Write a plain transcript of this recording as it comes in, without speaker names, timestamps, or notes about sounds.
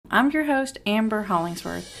I'm your host, Amber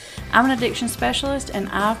Hollingsworth. I'm an addiction specialist and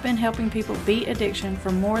I've been helping people beat addiction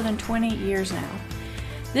for more than 20 years now.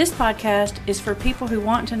 This podcast is for people who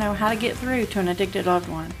want to know how to get through to an addicted loved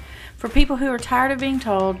one, for people who are tired of being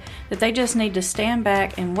told that they just need to stand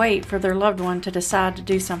back and wait for their loved one to decide to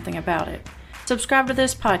do something about it. Subscribe to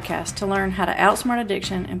this podcast to learn how to outsmart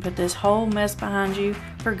addiction and put this whole mess behind you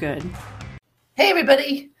for good. Hey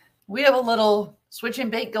everybody, we have a little switch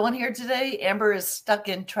and bake going here today. Amber is stuck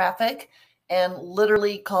in traffic and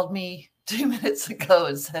literally called me 2 minutes ago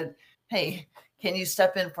and said, hey, can you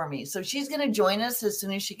step in for me? So she's going to join us as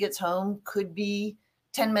soon as she gets home. Could be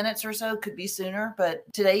 10 minutes or so, could be sooner, but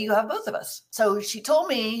today you have both of us. So she told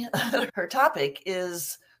me her topic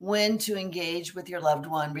is when to engage with your loved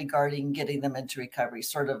one regarding getting them into recovery.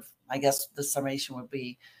 Sort of, I guess the summation would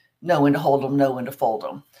be know when to hold them, know when to fold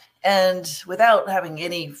them. And without having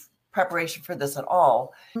any preparation for this at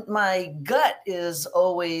all, my gut is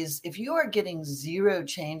always, if you are getting zero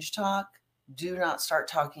change talk, do not start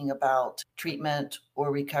talking about treatment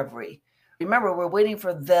or recovery. Remember, we're waiting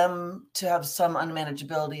for them to have some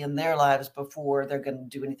unmanageability in their lives before they're going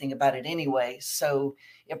to do anything about it anyway. So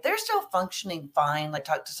if they're still functioning fine, like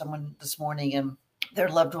I talked to someone this morning and their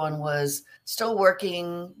loved one was still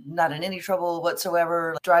working, not in any trouble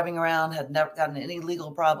whatsoever, driving around, had never gotten any legal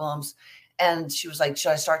problems. And she was like,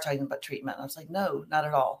 should I start talking about treatment? And I was like, no, not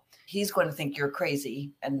at all. He's going to think you're crazy.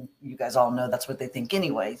 And you guys all know that's what they think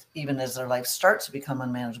anyway. Even as their life starts to become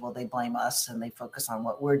unmanageable, they blame us and they focus on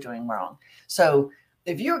what we're doing wrong. So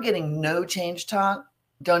if you're getting no change talk,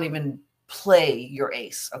 don't even play your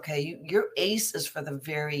ace, okay? Your ace is for the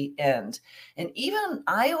very end. And even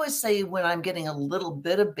I always say when I'm getting a little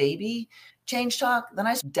bit of baby change talk, then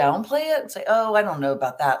I downplay it and say, oh, I don't know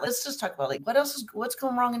about that. Let's just talk about like what's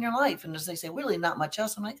going wrong in your life. And as they say, really not much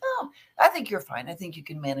else. I'm like, oh, I think you're fine. I think you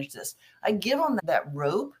can manage this. I give them that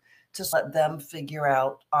rope to let them figure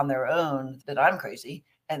out on their own that I'm crazy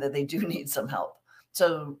and that they do need some help.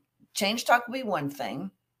 So change talk would be one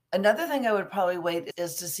thing. Another thing I would probably wait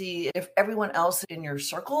is to see if everyone else in your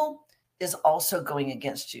circle is also going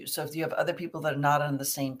against you. So if you have other people that are not on the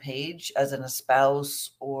same page, as in a spouse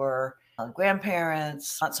or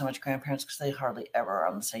grandparents, not so much grandparents because they hardly ever are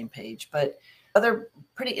on the same page, but other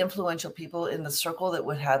pretty influential people in the circle that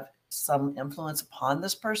would have some influence upon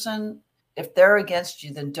this person. If they're against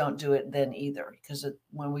you, then don't do it then either. Because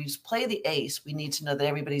when we play the ace, we need to know that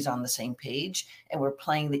everybody's on the same page and we're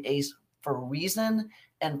playing the ace for reason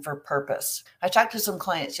and for purpose. I talked to some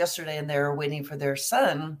clients yesterday and they're waiting for their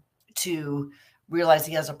son to realize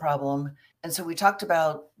he has a problem. And so we talked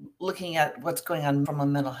about looking at what's going on from a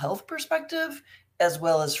mental health perspective, as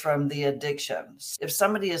well as from the addictions. If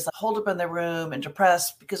somebody is holed up in their room and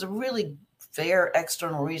depressed because of really fair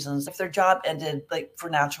external reasons, if their job ended like for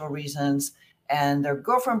natural reasons and their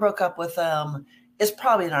girlfriend broke up with them, it's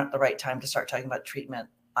probably not the right time to start talking about treatment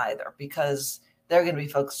either, because they're going to be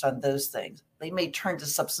focused on those things. They may turn to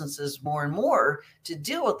substances more and more to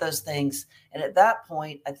deal with those things. And at that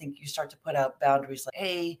point, I think you start to put out boundaries like,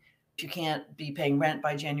 hey, if you can't be paying rent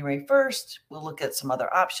by January 1st, we'll look at some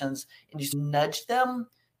other options. And you nudge them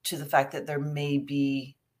to the fact that there may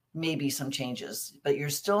be some changes, but you're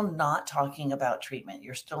still not talking about treatment.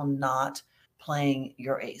 You're still not playing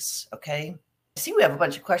your ace, okay? I see we have a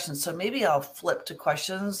bunch of questions, so maybe I'll flip to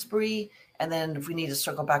questions, Bree. And then if we need to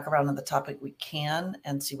circle back around on the topic, we can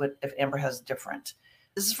and see if Amber has different.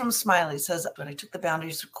 This is from Smiley. It says, when I took the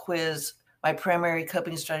boundaries quiz, my primary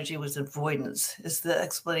coping strategy was avoidance. Is the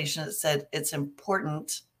explanation that said it's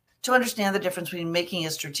important to understand the difference between making a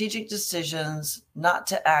strategic decisions not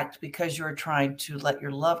to act because you're trying to let your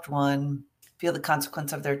loved one feel the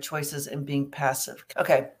consequence of their choices and being passive.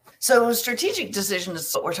 Okay. So strategic decision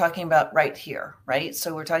is what we're talking about right here, right?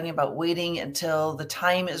 So we're talking about waiting until the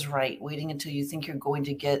time is right, waiting until you think you're going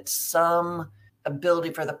to get some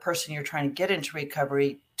ability for the person you're trying to get into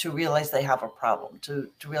recovery to realize they have a problem, to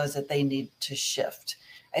realize that they need to shift.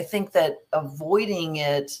 I think that avoiding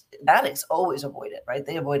it, addicts always avoid it, right?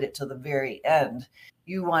 They avoid it to the very end.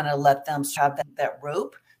 You want to let them have that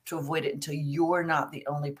rope to avoid it until you're not the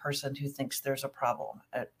only person who thinks there's a problem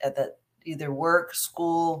at that either work,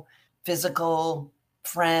 school, physical,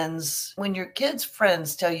 friends. When your kids'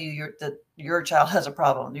 friends tell you that your child has a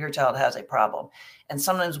problem, your child has a problem. And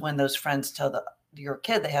sometimes when those friends tell your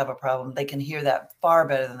kid they have a problem, they can hear that far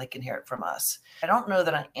better than they can hear it from us. I don't know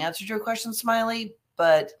that I answered your question, Smiley,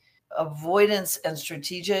 but avoidance and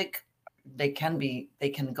strategic, they can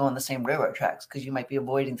go on the same railroad tracks, because you might be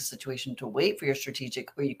avoiding the situation to wait for your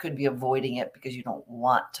strategic, or you could be avoiding it because you don't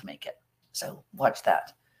want to make it. So watch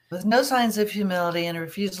that. With no signs of humility and a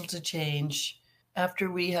refusal to change, after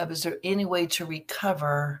rehab, is there any way to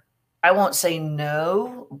recover? I won't say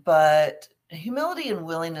no, but humility and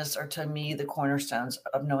willingness are to me the cornerstones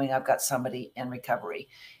of knowing I've got somebody in recovery.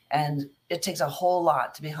 And it takes a whole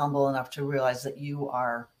lot to be humble enough to realize that you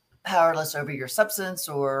are powerless over your substance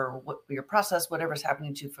or what your process, whatever's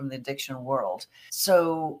happening to you from the addiction world.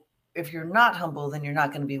 So if you're not humble, then you're not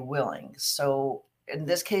going to be willing. So in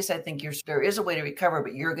this case, I think there is a way to recover,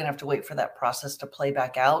 but you're going to have to wait for that process to play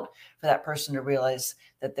back out, for that person to realize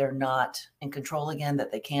that they're not in control again,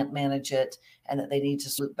 that they can't manage it, and that they need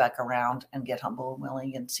to loop back around and get humble and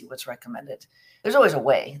willing and see what's recommended. There's always a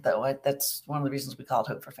way, though. That's one of the reasons we call it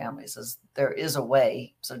Hope for Families, is there is a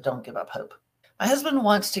way, so don't give up hope. My husband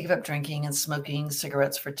wants to give up drinking and smoking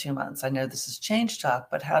cigarettes for 2 months. I know this is change talk,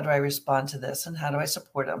 but how do I respond to this and how do I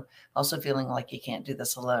support him? Also feeling like he can't do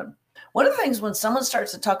this alone. One of the things when someone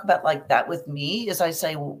starts to talk about like that with me is I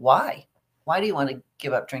say, well, why? Why do you want to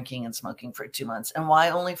give up drinking and smoking for 2 months? And why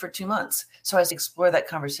only for 2 months? So I explore that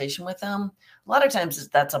conversation with them. A lot of times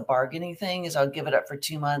that's a bargaining thing, is I'll give it up for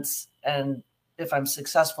 2 months. And if I'm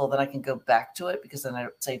successful, then I can go back to it, because then I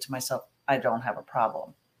say to myself, I don't have a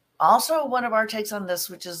problem. Also, one of our takes on this,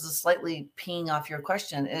 which is the slightly peeing off your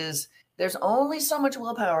question, is there's only so much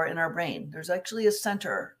willpower in our brain. There's actually a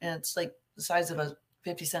center, and it's like the size of a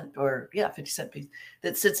 50-cent piece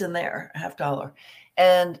that sits in there, $50.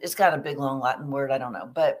 And it's got a big, long Latin word. I don't know,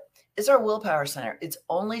 but it's our willpower center. It's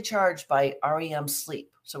only charged by REM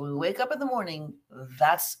sleep. So when we wake up in the morning,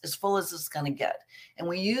 that's as full as it's going to get. And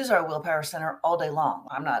we use our willpower center all day long.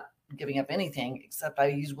 I'm not giving up anything, except I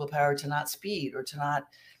use willpower to not speed, or to not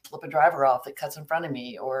flip a driver off that cuts in front of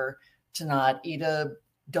me, or to not eat a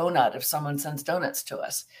donut if someone sends donuts to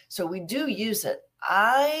us. So we do use it.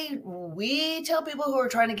 We tell people who are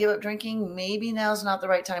trying to give up drinking, maybe now's not the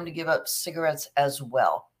right time to give up cigarettes as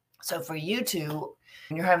well. So for you two,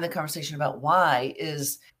 when you're having the conversation about why,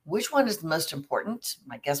 is which one is the most important?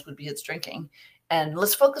 My guess would be it's drinking. And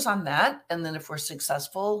let's focus on that. And then if we're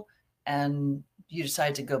successful and you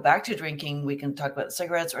decide to go back to drinking, we can talk about the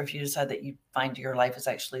cigarettes. Or if you decide that you find your life is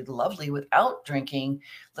actually lovely without drinking,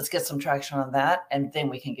 let's get some traction on that. And then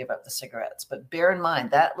we can give up the cigarettes. But bear in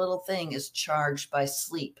mind, that little thing is charged by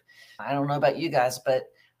sleep. I don't know about you guys, but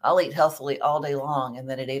I'll eat healthily all day long. And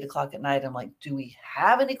then at 8 o'clock at night, I'm like, do we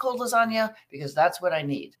have any cold lasagna? Because that's what I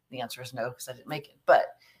need. The answer is no, because I didn't make it. But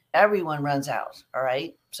everyone runs out. All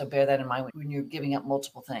right. So bear that in mind when you're giving up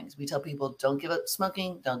multiple things. We tell people, don't give up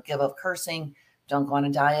smoking, don't give up cursing, don't go on a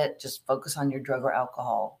diet, just focus on your drug or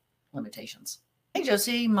alcohol limitations. Hey,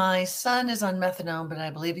 Josie, my son is on methadone, but I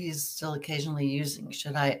believe he's still occasionally using.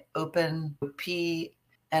 Should I open P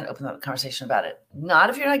and open up a conversation about it? Not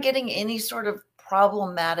if you're not getting any sort of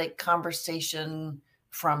problematic conversation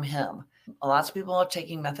from him. Lots of people are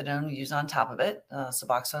taking methadone, use on top of it,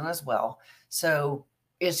 Suboxone as well. So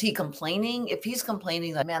is he complaining? If he's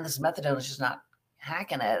complaining that, man, this methadone is just not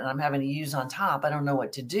hacking it and I'm having to use on top, I don't know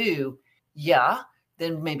what to do. Yeah,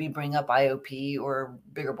 then maybe bring up IOP or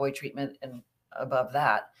bigger boy treatment and above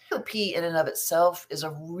that. IOP in and of itself is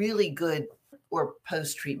a really good, or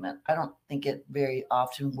post-treatment. I don't think it very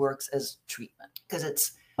often works as treatment, because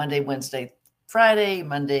it's Monday, Wednesday, Friday,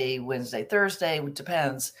 Monday, Wednesday, Thursday, it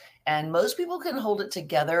depends. And most people can hold it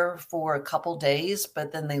together for a couple days,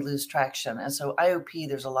 but then they lose traction. And so IOP,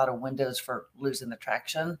 there's a lot of windows for losing the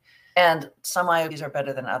traction. And some IOPs are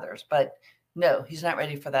better than others, but no, he's not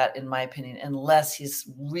ready for that, in my opinion, unless he's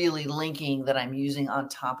really linking that I'm using on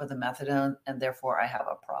top of the methadone and therefore I have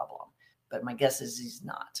a problem. But my guess is he's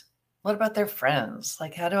not. What about their friends?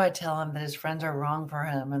 Like, how do I tell him that his friends are wrong for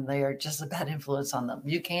him and they are just a bad influence on them?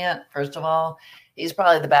 You can't. First of all, he's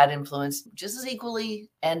probably the bad influence just as equally.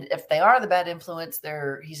 And if they are the bad influence,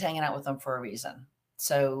 he's hanging out with them for a reason.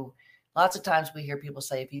 So lots of times we hear people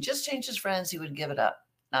say, if he just changed his friends, he would give it up.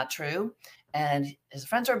 Not true. And his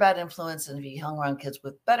friends are a bad influence. And if he hung around kids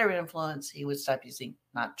with better influence, he would stop using.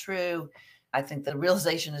 Not true. I think the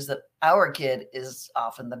realization is that our kid is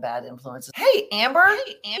often the bad influence. Hey, Amber.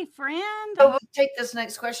 Hey, friend. So we'll take this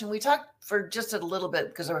next question. We talked for just a little bit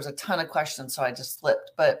because there was a ton of questions, so I just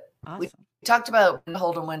slipped. But Awesome. We talked about when to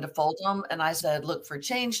hold them, when to fold them. And I said, look for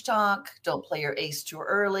change talk. Don't play your ace too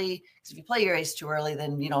early. Because if you play your ace too early,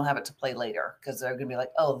 then you don't have it to play later, because they're going to be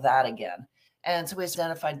like, oh, that again. And so we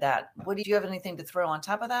identified that. Do you have anything to throw on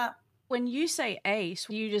top of that? When you say ace,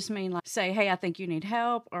 you just mean like say, hey, I think you need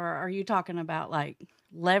help? Or are you talking about like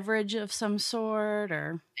leverage of some sort?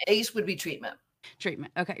 Or ace would be treatment.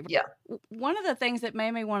 Treatment. Okay. Yeah. One of the things that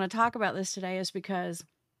made me want to talk about this today is because I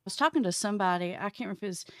was talking to somebody, I can't remember if it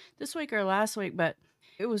was this week or last week, but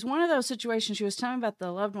It was one of those situations. She was telling me about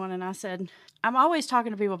the loved one, and I said, I'm always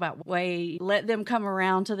talking to people about let them come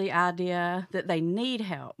around to the idea that they need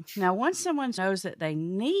help. Now, once someone knows that they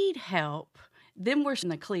need help, then we're in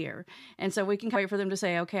the clear. And so we can wait for them to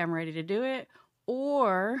say, okay, I'm ready to do it.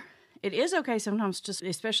 Or it is okay sometimes, just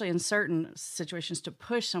especially in certain situations, to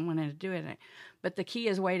push someone into doing it. But the key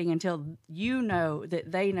is waiting until you know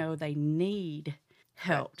that they need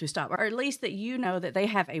help to stop, or at least that you know that they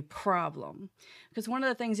have a problem. Because one of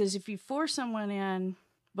the things is, if you force someone in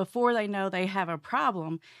before they know they have a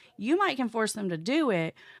problem, you might can force them to do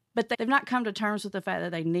it, but they've not come to terms with the fact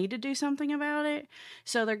that they need to do something about it.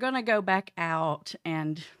 So they're going to go back out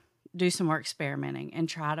and do some more experimenting and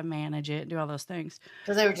try to manage it, do all those things.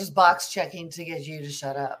 Because they were just box checking to get you to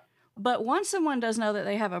shut up. But once someone does know that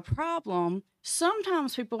they have a problem,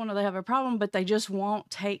 sometimes people know they have a problem, but they just won't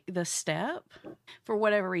take the step for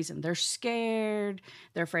whatever reason. They're scared.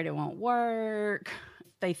 They're afraid it won't work.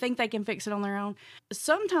 They think they can fix it on their own.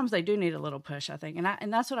 Sometimes they do need a little push, I think.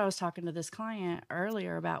 And that's what I was talking to this client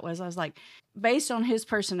earlier about, was I was like, based on his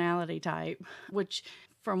personality type, which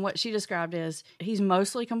from what she described is he's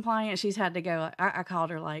mostly compliant. She's had to go, I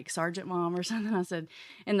called her like Sergeant Mom or something. I said,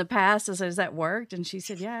 in the past, I said, has that worked? And she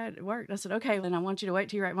said, yeah, it worked. I said, okay, then I want you to wait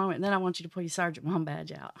till your right moment. And then I want you to pull your Sergeant Mom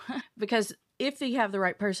badge out. Because if you have the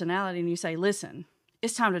right personality and you say, listen,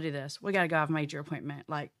 it's time to do this. We got to go. I've made your appointment.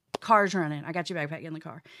 Like, car's running. I got your backpack in the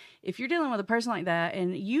car. If you're dealing with a person like that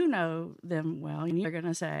and you know them well, and you're going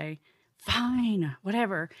to say, fine,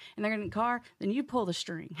 whatever, and they're in the car, then you pull the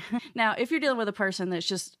string. Now, if you're dealing with a person that's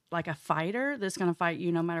just like a fighter, that's going to fight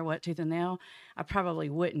you no matter what, tooth and nail, I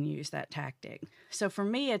probably wouldn't use that tactic. So for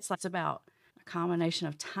me, it's about a combination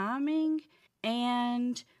of timing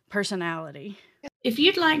and personality. If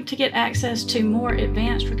you'd like to get access to more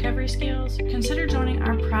advanced recovery skills, consider joining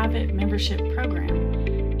our private membership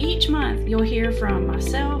program. Each month, you'll hear from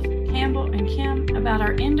myself, Campbell, and Kim about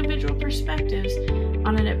our individual perspectives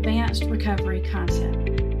on an advanced recovery concept.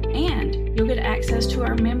 And you'll get access to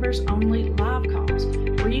our members-only live calls,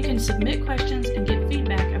 where you can submit questions and get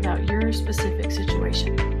feedback about your specific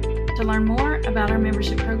situation. To learn more about our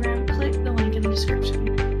membership program, click the link in the description.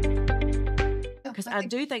 Because I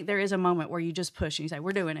do think there is a moment where you just push and you say,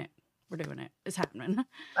 we're doing it. We're doing it. It's happening.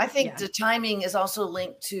 I think the timing is also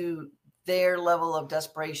linked to their level of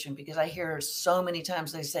desperation, because I hear so many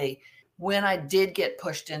times they say, when I did get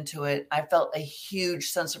pushed into it, I felt a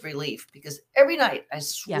huge sense of relief, because every night I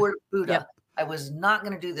swore to Buddha, I was not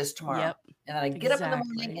going to do this tomorrow. And then I get up in the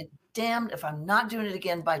morning and damned if I'm not doing it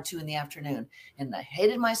again by 2 p.m. And I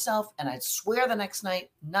hated myself, and I'd swear the next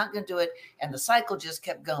night, not going to do it. And the cycle just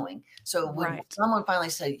kept going. So when someone finally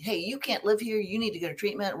said, hey, you can't live here, you need to go to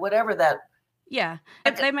treatment, whatever that. Yeah,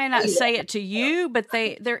 they may not say it to you, but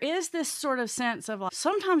there is this sort of sense of like,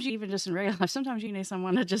 sometimes you even just in regular life, sometimes you need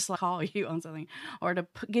someone to just call you on something, or to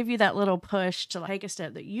give you that little push to take a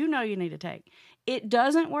step that you know you need to take. It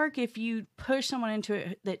doesn't work if you push someone into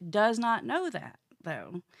it that does not know that,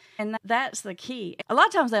 though. And that's the key. A lot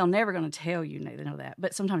of times they're never going to tell you they know that,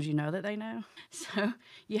 but sometimes you know that they know. So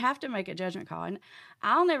you have to make a judgment call. And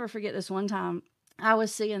I'll never forget this one time. I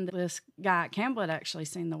was seeing this guy. Campbell had actually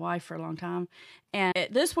seen the wife for a long time. And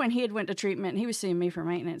at this point, he had went to treatment, and he was seeing me for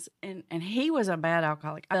maintenance. And he was a bad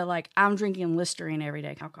alcoholic. I'm drinking Listerine every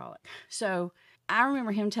day alcoholic. So I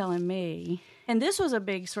remember him telling me, and this was a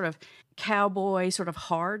big sort of cowboy, sort of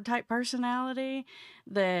hard type personality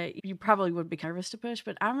that you probably would be nervous to push.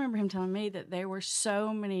 But I remember him telling me that there were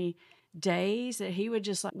so many days that he would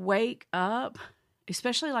just wake up,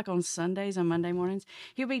 especially on Sundays and Monday mornings,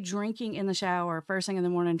 he'll be drinking in the shower first thing in the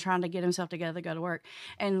morning, trying to get himself together to go to work,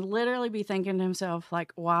 and literally be thinking to himself,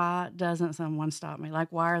 why doesn't someone stop me?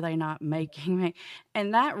 Why are they not making me?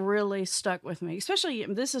 And that really stuck with me, especially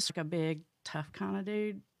this is a big, tough kind of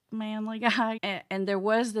dude, manly guy. And there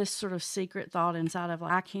was this sort of secret thought inside of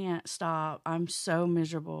I can't stop. I'm so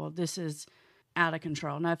miserable. This is out of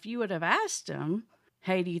control. Now, if you would have asked him,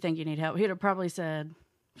 hey, do you think you need help? He'd have probably said,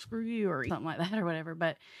 screw you, or something like that, or whatever.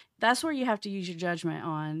 But that's where you have to use your judgment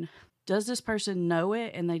on, does this person know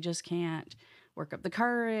it and they just can't work up the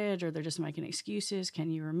courage, or they're just making excuses? Can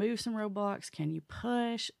you remove some roadblocks? Can you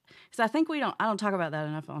push? Because I think I don't talk about that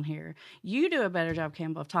enough on here. You do a better job,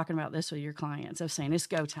 Campbell, of talking about this with your clients, of saying it's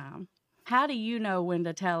go time. How do you know when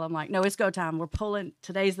to tell them, no, it's go time. We're pulling,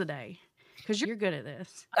 today's the day. Because you're good at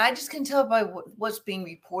this. I just can tell by what's being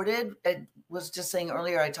reported. I was just saying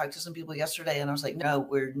earlier, I talked to some people yesterday, and I was like, no,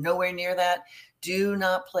 we're nowhere near that. Do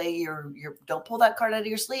not play don't pull that card out of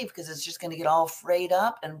your sleeve, because it's just going to get all frayed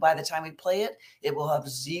up. And by the time we play it, it will have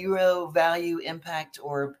zero value, impact,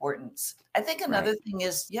 or importance. I think another thing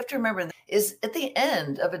is, you have to remember, is at the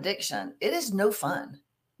end of addiction, it is no fun.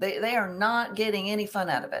 They are not getting any fun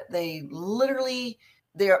out of it.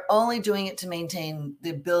 They're only doing it to maintain the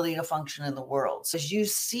ability to function in the world. So as you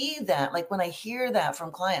see that, like when I hear that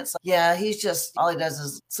from clients, like, yeah, he's just, all he does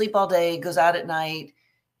is sleep all day, goes out at night,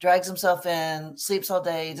 drags himself in, sleeps all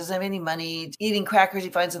day, doesn't have any money, eating crackers he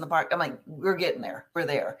finds in the park. I'm like, we're getting there. We're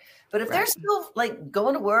there. But if they're still like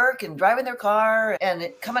going to work and driving their car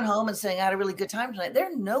and coming home and saying, I had a really good time tonight,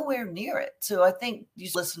 they're nowhere near it. So I think you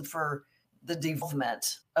listen for the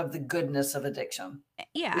development of the goodness of addiction.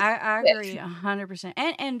 Yeah, I agree 100%.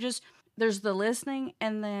 And just there's the listening,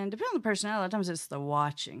 and then depending on the personality, a lot of times it's the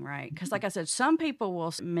watching, right? Because like I said, some people will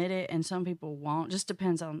admit it and some people won't. Just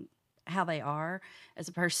depends on how they are as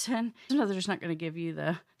a person. Sometimes they're just not going to give you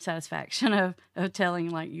the satisfaction of telling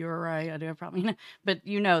like, you're right, I do have a problem, but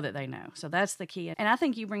you know that they know. So that's the key. And I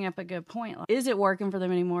think you bring up a good point. Like, is it working for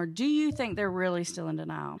them anymore? Do you think they're really still in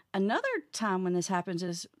denial? Another time when this happens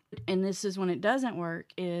is, and this is when it doesn't work,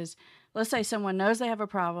 is let's say someone knows they have a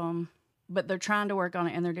problem, but they're trying to work on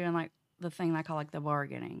it and they're doing like the thing I call like the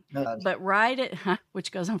bargaining. But right at,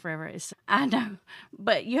 which goes on forever. I know.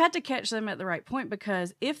 But you have to catch them at the right point,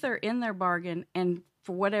 because if they're in their bargain and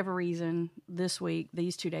for whatever reason this week,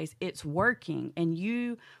 these 2 days, it's working, and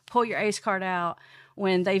you pull your ace card out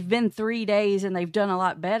when they've been 3 days and they've done a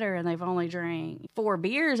lot better and they've only drank 4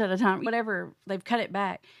 beers at a time, whatever, they've cut it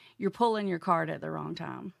back, you're pulling your card at the wrong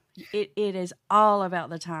time. It is all about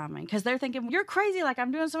the timing, because they're thinking, you're crazy, like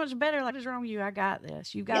I'm doing so much better, like what's wrong with you, I got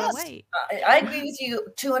this, you gotta wait. I agree with you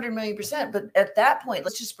 200 million%, but at that point,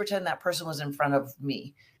 let's just pretend that person was in front of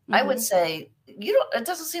me. I would say, it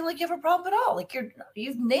doesn't seem like you have a problem at all, like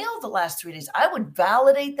you've nailed the last 3 days. I would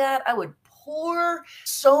validate that. I would pour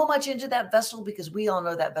so much into that vessel, because we all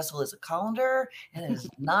know that vessel is a colander and it is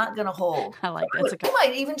not going to hold. I like that. You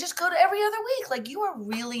might even just go to every other week. Like, you are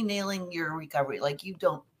really nailing your recovery. Like,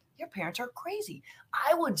 your parents are crazy.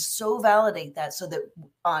 I would so validate that, so that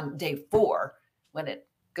on day 4, when it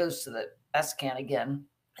goes to the S can again,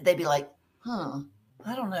 they'd be like,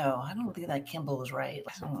 I don't know. I don't think that Kimball was right.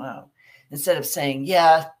 I don't know. Instead of saying,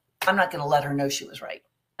 yeah, I'm not going to let her know she was right.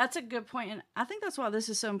 That's a good point. And I think that's why this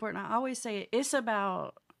is so important. I always say it's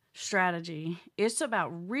about strategy. It's about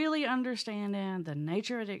really understanding the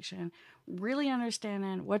nature of addiction, really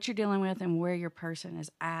understanding what you're dealing with and where your person is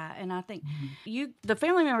at. And I think the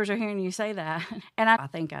family members are hearing you say that. And I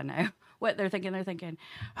think I know what they're thinking. They're thinking,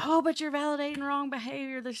 oh, but you're validating wrong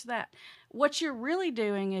behavior, this, that. What you're really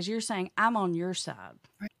doing is you're saying, I'm on your side.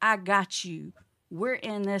 I got you. We're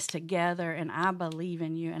in this together, and I believe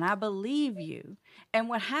in you, and I believe you. And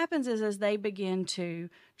what happens is, as they begin to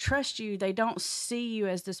trust you, they don't see you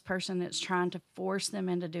as this person that's trying to force them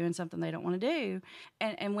into doing something they don't want to do.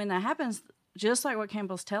 And when that happens, just like what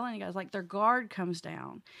Campbell's telling you guys, like their guard comes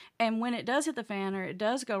down. And when it does hit the fan or it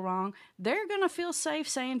does go wrong, they're going to feel safe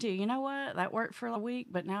saying to you, you know what, that worked for a week,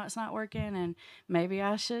 but now it's not working, and maybe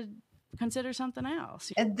I should consider something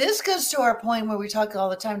else. And this goes to our point where we talk all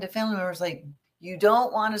the time to family members, like, you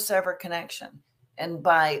don't want to sever connection. And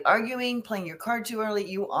by arguing, playing your card too early,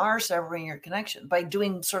 you are severing your connection. By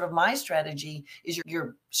doing sort of my strategy is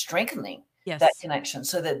you're strengthening that connection,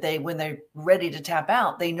 so that when they're ready to tap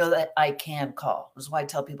out, they know that I can call. That's why I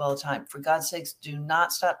tell people all the time, for God's sakes, do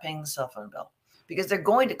not stop paying the cell phone bill, because they're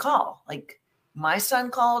going to call. Like, my son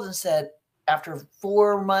called and said, after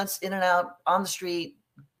 4 months in and out on the street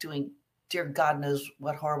doing dear God knows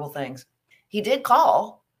what horrible things, he did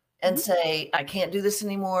call and say, I can't do this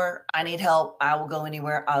anymore. I need help. I will go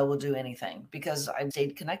anywhere. I will do anything, because I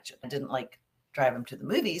stayed connected. I didn't like drive him to the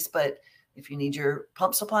movies, but if you need your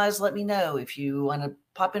pump supplies, let me know. If you want to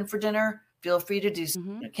pop in for dinner, feel free to do.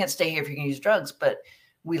 I can't stay here if you're going to use drugs, but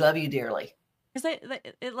we love you dearly. Because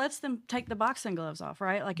it lets them take the boxing gloves off,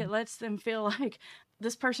 right? Like, it lets them feel like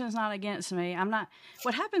this person is not against me. I'm not.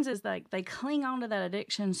 What happens is, like, they cling on to that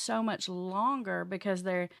addiction so much longer because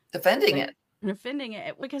they're defending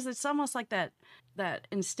it, because it's almost like that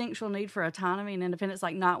instinctual need for autonomy and independence,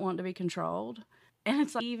 like not wanting to be controlled. And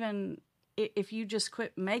it's like, even if you just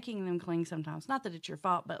quit making them cling sometimes, not that it's your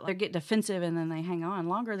fault, but like, they get defensive and then they hang on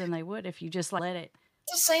longer than they would if you just let it.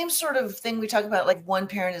 It's the same sort of thing we talk about, like one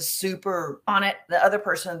parent is super on it, the other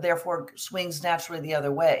person therefore swings naturally the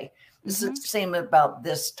other way. This is the same about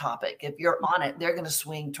this topic. If you're on it, they're going to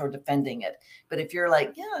swing toward defending it. But if you're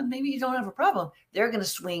like, yeah, maybe you don't have a problem, they're going to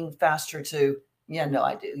swing faster to, yeah, no,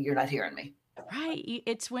 I do. You're not hearing me. Right.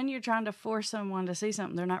 It's when you're trying to force someone to see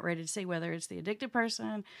something they're not ready to see, whether it's the addicted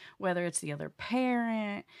person, whether it's the other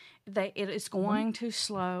parent, it's Mhm. going to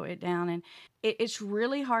slow it down. And it's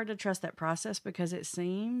really hard to trust that process because it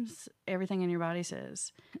seems everything in your body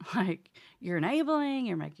says, like, you're enabling,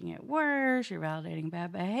 you're making it worse, you're validating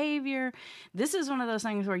bad behavior. This is one of those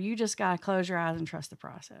things where you just got to close your eyes and trust the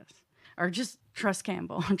process. Or just trust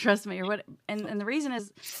Campbell, trust me, or what. And the reason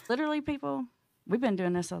is literally, people, we've been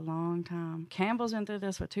doing this a long time. Campbell's been through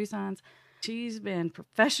this with two sons. She's been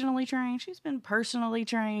professionally trained. She's been personally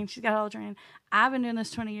trained. She's got all the training. I've been doing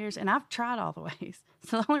this 20 years and I've tried all the ways.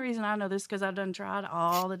 So the only reason I know this is because I've done tried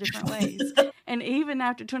all the different ways. And even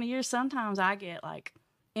after 20 years, sometimes I get like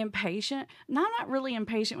impatient. No, I'm not really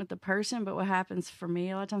impatient with the person, but what happens for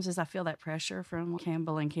me a lot of times is I feel that pressure from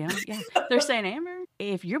Campbell and Kim. Yeah. They're saying, Amber,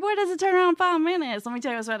 if your boy doesn't turn around in 5 minutes, let me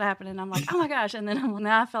tell you what's about to happen. And I'm like, oh my gosh. And then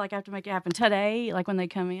now I feel like I have to make it happen today, like when they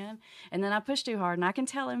come in. And then I push too hard and I can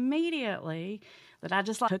tell immediately that I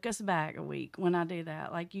just like took us back a week when I do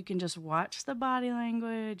that. Like you can just watch the body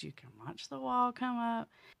language. You can watch the wall come up.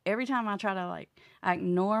 Every time I try to I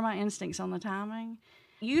ignore my instincts on the timing.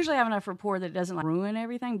 Usually I have enough rapport that it doesn't ruin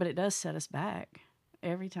everything, but it does set us back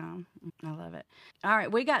every time. I love it. All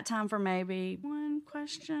right, we got time for maybe one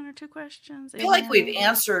question or two questions. I feel like we've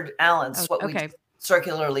answered Alan's what we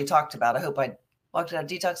circularly talked about. I hope I walked out of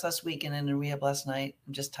detox last week and in rehab last night.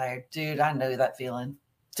 I'm just tired. Dude, I know that feeling.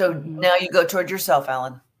 So now you go toward yourself,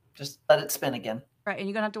 Alan. Just let it spin again. Right, and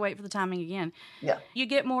you're going to have to wait for the timing again. Yeah. You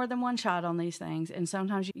get more than one shot on these things, and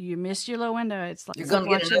sometimes you miss your little window. It's like you're going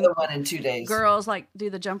to get another one in 2 days. Girls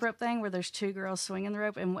do the jump rope thing where there's two girls swinging the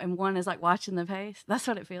rope, and one is like watching the pace. That's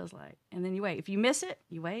what it feels like. And then you wait. If you miss it,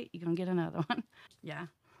 you wait. You're going to get another one. Yeah.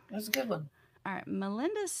 That's a good one. All right,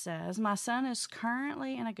 Melinda says, my son is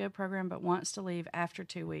currently in a good program but wants to leave after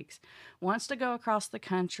 2 weeks. Wants to go across the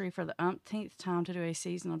country for the umpteenth time to do a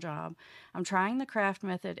seasonal job. I'm trying the craft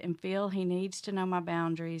method and feel he needs to know my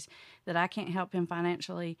boundaries, that I can't help him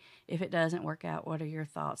financially if it doesn't work out. What are your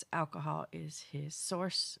thoughts? Alcohol is his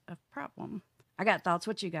source of problem. I got thoughts.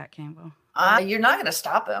 What you got, Campbell? You're not going to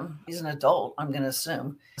stop him. He's an adult, I'm going to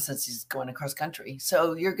assume, since he's going across country.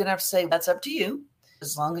 So you're going to have to say, that's up to you.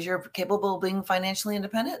 As long as you're capable of being financially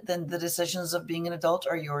independent, then the decisions of being an adult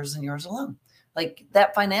are yours and yours alone. Like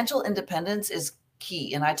that financial independence is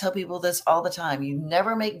key. And I tell people this all the time. You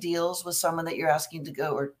never make deals with someone that you're asking to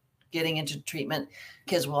go or getting into treatment.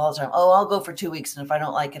 Kids will all the time, oh, I'll go for 2 weeks. And if I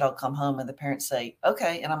don't like it, I'll come home. And the parents say,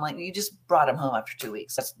 okay. And I'm like, you just brought him home after 2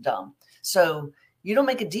 weeks. That's dumb. So you don't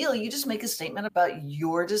make a deal. You just make a statement about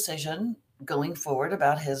your decision going forward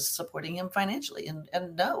about his supporting him financially.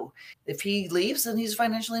 And no, if he leaves, then he's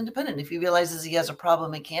financially independent. If he realizes he has a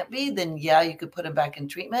problem it can't be, then yeah, you could put him back in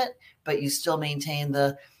treatment, but you still maintain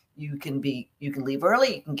you can leave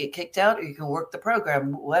early, you can get kicked out, or you can work the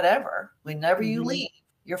program, whatever. Whenever you leave,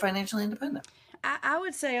 you're financially independent. I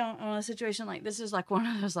would say on a situation like this is like one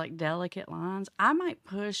of those like delicate lines. I might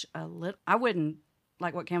push a little. I wouldn't,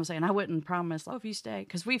 like what Cam was saying, I wouldn't promise, if you stay,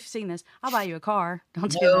 because we've seen this, I'll buy you a car.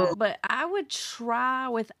 Don't do that. But I would try,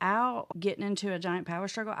 without getting into a giant power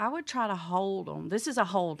struggle, I would try to hold them. This is a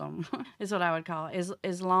hold them, is what I would call it,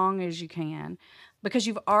 as long as you can, because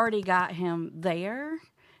you've already got him there.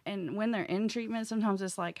 And when they're in treatment, sometimes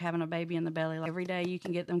it's like having a baby in the belly. Like every day you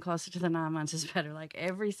can get them closer to the 9 months is better. Like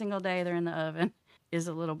every single day they're in the oven is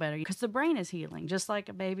a little better because the brain is healing, just like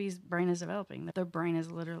a baby's brain is developing. Their brain is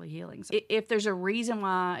literally healing. So if there's a reason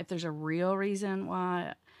why, if there's a real reason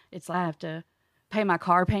why, it's like I have to pay my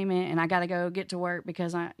car payment and I got to go get to work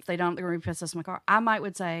because if they don't, they're going to repossess my car. I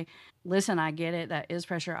would say, listen, I get it. That is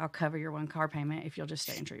pressure. I'll cover your one car payment if you'll just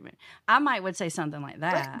stay in treatment. I would say something like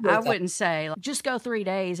that. I wouldn't say, like, just go 3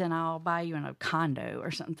 days and I'll buy you in a condo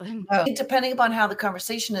or something. Depending upon how the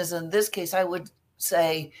conversation is, in this case, I would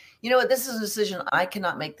say, you know what, this is a decision. I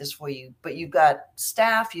cannot make this for you, but you've got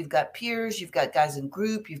staff, you've got peers, you've got guys in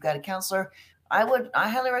group, you've got a counselor. I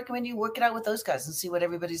highly recommend you work it out with those guys and see what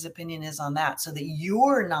everybody's opinion is on that, so that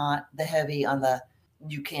you're not the heavy on the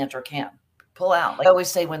you can't or can. Pull out. Like I always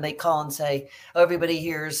say when they call and say, oh, everybody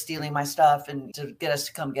here is stealing my stuff and to get us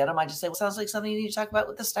to come get them, I just say, well, sounds like something you need to talk about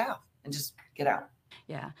with the staff and just get out.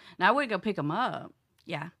 Yeah. Now I would go pick them up.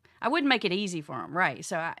 Yeah. I wouldn't make it easy for them. Right.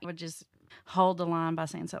 So I would just hold the line by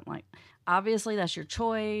saying something like, obviously that's your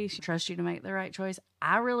choice. I trust you to make the right choice.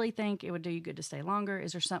 I really think it would do you good to stay longer.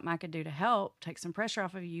 Is there something I could do to help take some pressure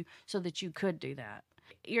off of you so that you could do that?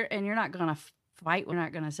 You're not going to fight. We're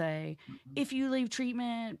not going to say, if you leave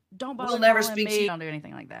treatment, don't bother. We'll never speak to you. Don't do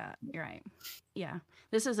anything like that. You're right. Yeah.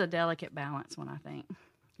 This is a delicate balance one, I think.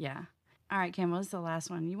 Yeah. All right, Kim, what's the last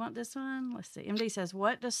one? You want this one? Let's see. MD says,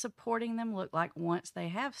 what does supporting them look like once they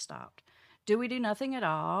have stopped? Do we do nothing at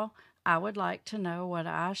all? I would like to know what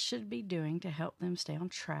I should be doing to help them stay on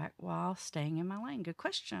track while staying in my lane. Good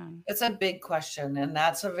question. It's a big question, and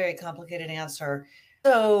that's a very complicated answer.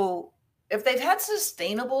 So, if they've had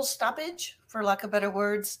sustainable stoppage, for lack of better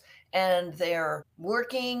words, and they're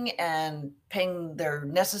working and paying their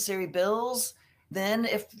necessary bills, then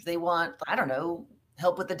if they want, I don't know,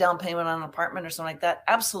 help with the down payment on an apartment or something like that,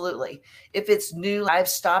 absolutely. If it's new, I've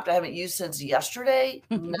stopped, I haven't used since yesterday,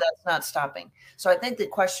 no, that's not stopping. So I think the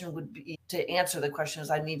question would be, to answer the question is,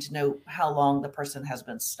 I need to know how long the person has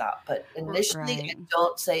been stopped. But initially, Right. I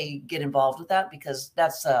don't say get involved with that, because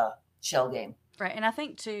that's a shell game. Right. And I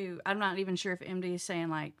think too, I'm not even sure if MD is saying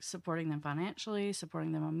like supporting them financially,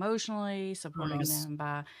 supporting them emotionally, supporting Yes. them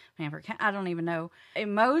by paying for, I don't even know.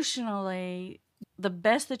 Emotionally, the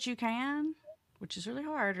best that you can, which is really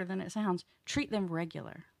harder than it sounds, treat them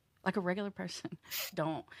regular, like a regular person.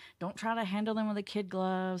 Don't try to handle them with the kid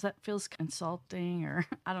gloves. That feels insulting, or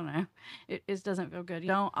I don't know. It doesn't feel good. You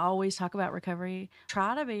don't always talk about recovery.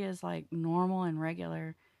 Try to be as like normal and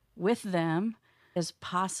regular with them as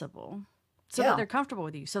possible, so that Yeah. they're comfortable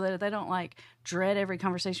with you, so that they don't like dread every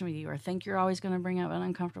conversation with you or think you're always going to bring up an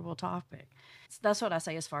uncomfortable topic. So that's what I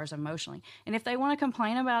say as far as emotionally. And if they want to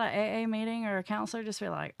complain about an AA meeting or a counselor, just be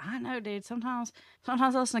like, I know, dude, sometimes I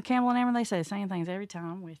listen to Campbell and Amber, they say the same things every time.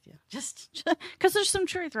 I'm with you. Just because there's some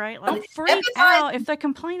truth, right? Like, don't freak out if they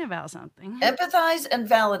complain about something. Empathize and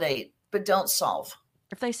validate, but don't solve.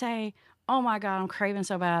 If they say, oh my God, I'm craving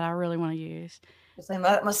so bad, I really want to use.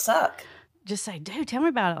 That must suck. Just say, dude, tell me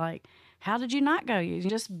about it. Like, how did you not go use?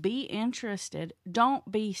 Just be interested.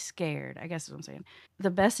 Don't be scared, I guess is what I'm saying.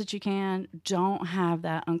 The best that you can. Don't have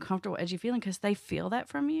that uncomfortable, edgy feeling, because they feel that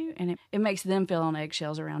from you, and it makes them feel on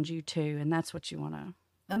eggshells around you too, and that's what you want to.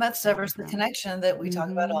 And that severs the connection that we talk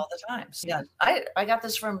about all the time. So yeah, I got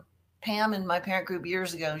this from Pam in my parent group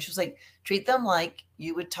years ago. And she was like, treat them like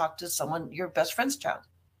you would talk to someone, your best friend's child.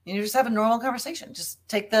 You just have a normal conversation. Just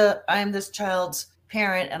take I am this child's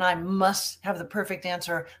parent and I must have the perfect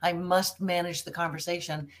answer. I must manage the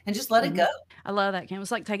conversation, and just let it go. I love that, Kim.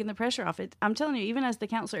 It's like taking the pressure off it. I'm telling you, even as the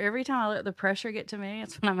counselor, every time I let the pressure get to me,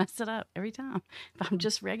 that's when I mess it up. Every time. If I'm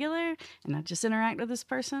just regular and I just interact with this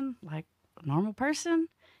person like a normal person,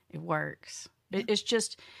 it works. It's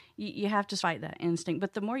just, you have to fight that instinct.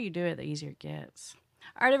 But the more you do it, the easier it gets.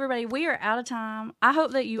 All right, everybody, we are out of time. I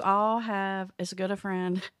hope that you all have as good a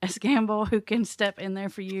friend as Campbell who can step in there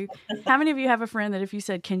for you. How many of you have a friend that if you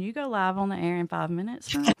said, can you go live on the air in 5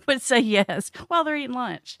 minutes, would say yes while they're eating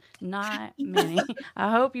lunch? Not many.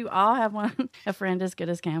 I hope you all have a friend as good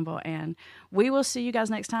as Campbell, and we will see you guys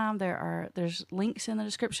next time. There's links in the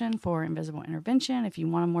description for Invisible Intervention if you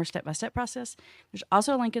want a more step-by-step process. There's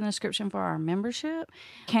also a link in the description for our membership.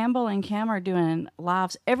 Campbell and Cam are doing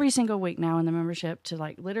lives every single week now in the membership to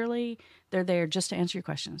like literally they're there just to answer your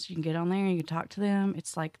questions. You can get on there, you can talk to them.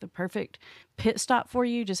 It's like the perfect pit stop for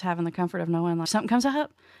you, just having the comfort of knowing like something comes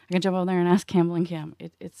up, I can jump over there and ask Campbell and Kim.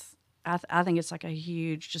 I think it's like a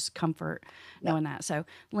huge just comfort knowing that. So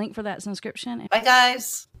link for that's in the description. Bye,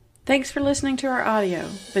 guys. Thanks for listening to our audio.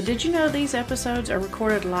 But did you know these episodes are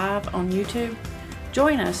recorded live on YouTube?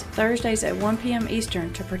 Join us Thursdays at 1 p.m.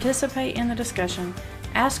 Eastern to participate in the discussion,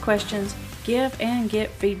 ask questions, give and get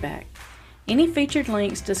feedback. Any featured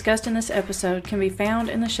links discussed in this episode can be found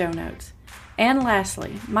in the show notes. And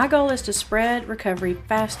lastly, my goal is to spread recovery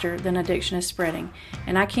faster than addiction is spreading,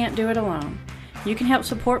 and I can't do it alone. You can help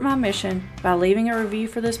support my mission by leaving a review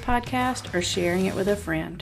for this podcast or sharing it with a friend.